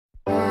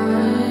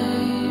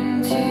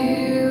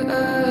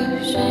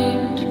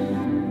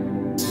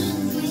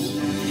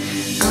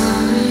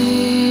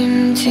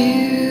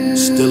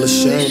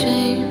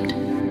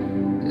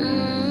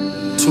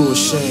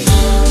Kxng.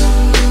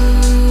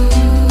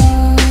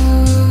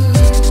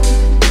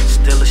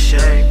 Still a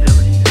shame.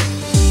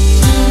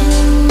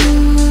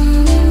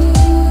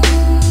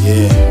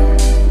 Yeah.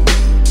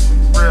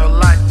 Real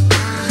life.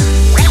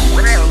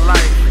 Real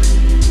life.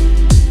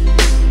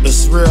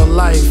 It's real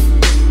life.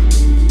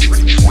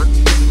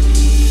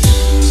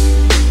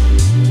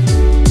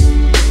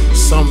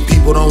 Some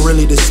people don't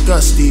really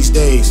discuss these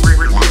days.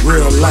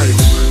 Real life.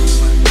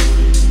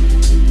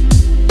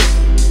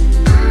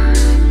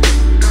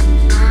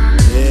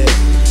 Yeah.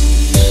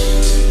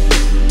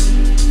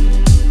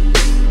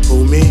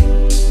 Who, me?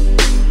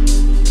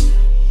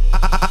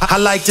 I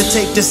like to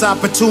take this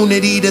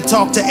opportunity to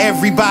talk to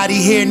everybody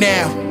here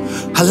now.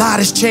 A lot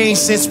has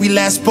changed since we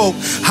last spoke.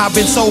 I've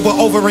been sober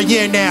over a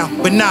year now,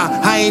 but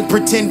nah, I ain't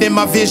pretending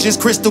my vision's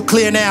crystal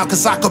clear now.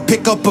 Cause I could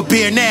pick up a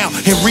beer now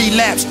and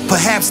relapse,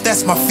 perhaps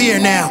that's my fear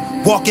now.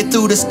 Walking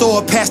through the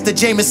store past the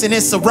Jameson,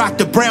 it's a rock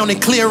the brown and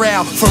clear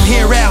out. From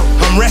here out,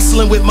 I'm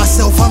wrestling with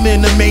myself, I'm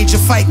in a major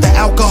fight. The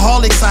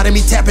alcoholic side of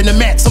me tapping the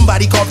mat,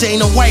 somebody called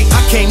Dana White.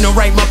 I came to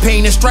write my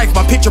pain and strife,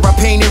 my picture I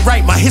painted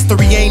right. My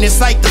history ain't in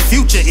sight, the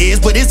future is,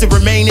 but is it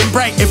remaining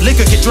bright? If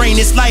liquor can drain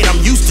this light, I'm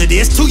used to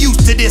this, too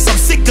used to this. I'm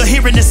sick of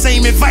hearing the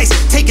same advice,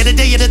 take it a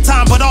day at a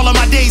time, but all of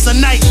my days are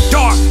night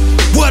dark.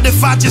 What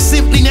if I just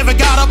simply never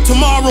got up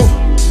tomorrow?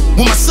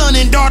 Will my son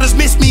and daughters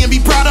miss me and be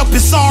brought up in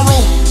sorrow?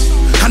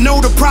 I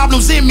know the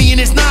problem's in me and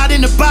it's not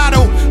in the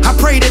bottle. I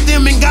pray that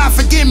them and God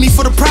forgive me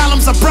for the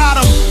problems I brought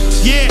them.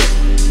 Yeah.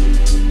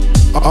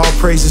 All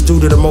praises due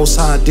to the Most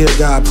High, dear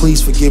God,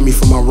 please forgive me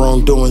for my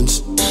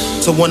wrongdoings.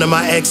 To one of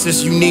my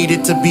exes, you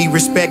needed to be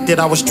respected.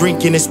 I was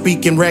drinking and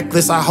speaking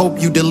reckless. I hope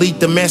you delete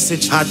the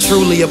message. I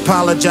truly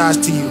apologize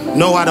to you.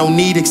 No, I don't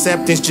need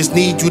acceptance, just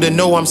need you to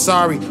know I'm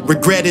sorry.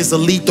 Regret is a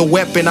lethal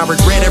weapon. I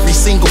regret every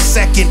single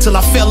second till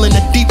I fell in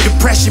a deep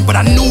depression. But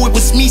I knew it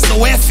was me,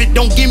 so F it.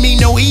 Don't give me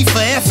no E for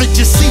effort.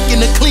 Just seeking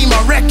to clean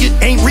my record.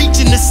 Ain't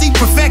reaching to seek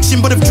perfection,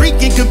 but if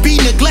drinking can be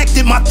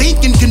neglected, my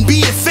thinking can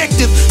be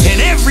effective in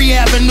every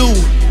avenue.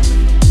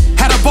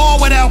 Had a ball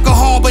with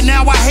alcohol, but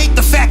now I hate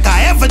the fact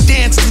I ever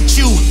danced with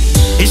you.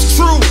 It's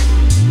true,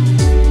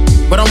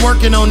 but I'm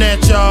working on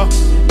that, y'all.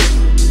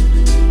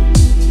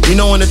 You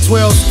know, in the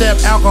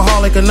 12-step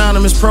Alcoholic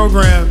Anonymous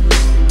program,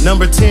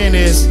 number 10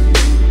 is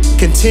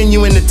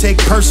continuing to take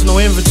personal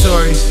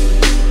inventory.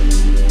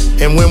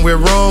 And when we're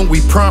wrong,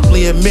 we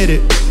promptly admit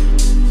it.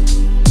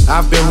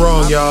 I've been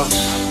wrong, y'all.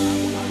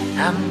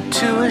 I'm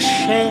too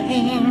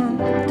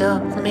ashamed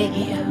of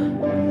me.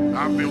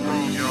 I've been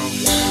wrong, y'all.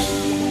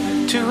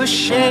 Too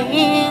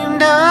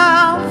ashamed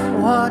of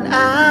what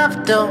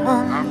I've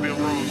done. I've been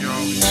wrong,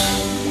 y'all.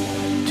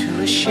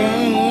 Too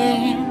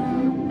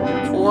ashamed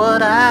of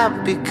what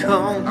I've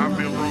become. I've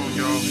been wrong,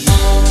 y'all.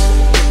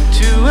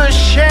 Too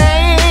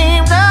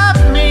ashamed of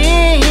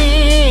me.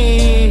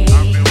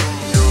 I've been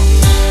wrong, y'all.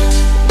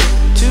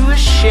 Too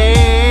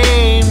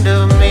ashamed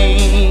of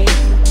me.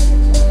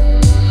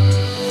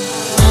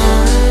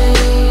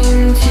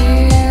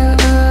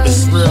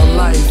 It's real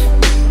life.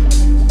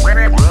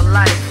 Real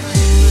life.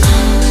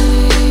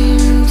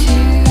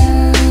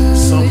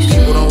 Some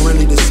people don't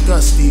really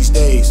discuss these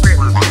days.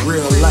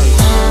 Real life.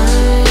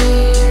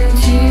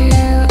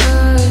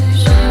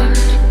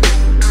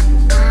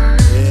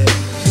 Yeah.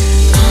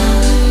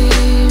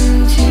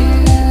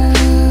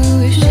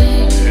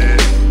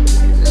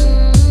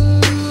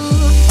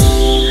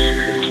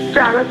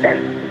 Jonathan,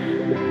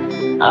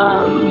 I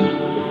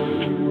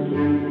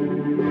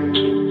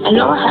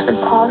know I haven't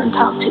called and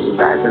talked to you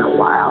guys in a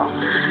while,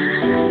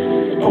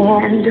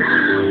 and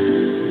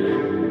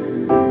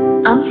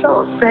I'm so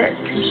upset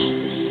to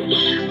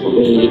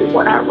read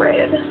what I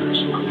read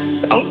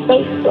on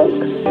Facebook.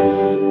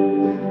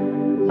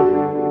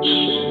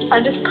 I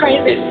just pray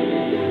that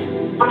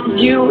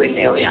you and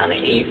Iliana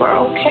Eve are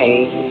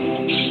okay.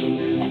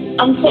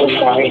 I'm so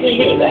sorry to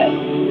hear that.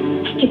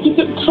 If you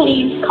could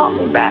please call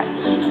me back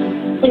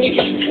when you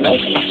get the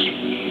message.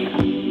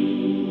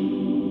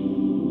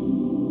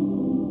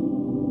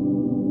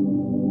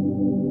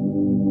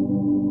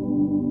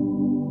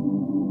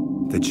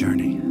 The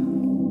journey.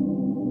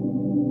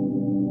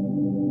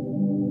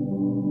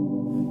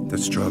 The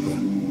struggle.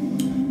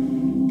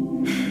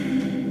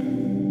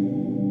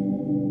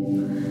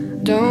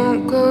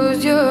 Don't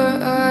close your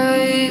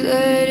eyes,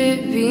 let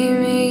it be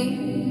me.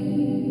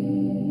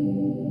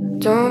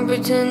 Don't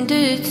pretend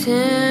it's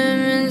him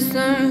in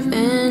some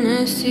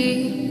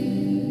fantasy.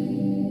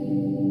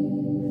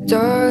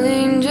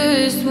 Darling,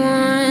 just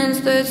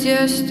once, let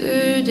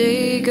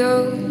yesterday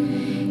go.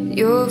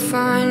 You'll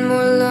find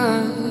more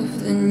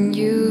love than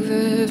you've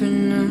ever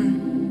known.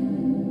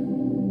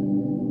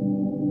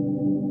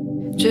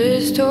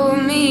 Just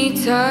hold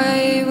me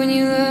tight when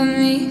you love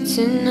me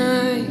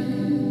tonight.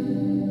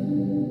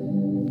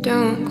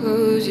 Don't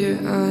close your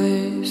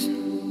eyes.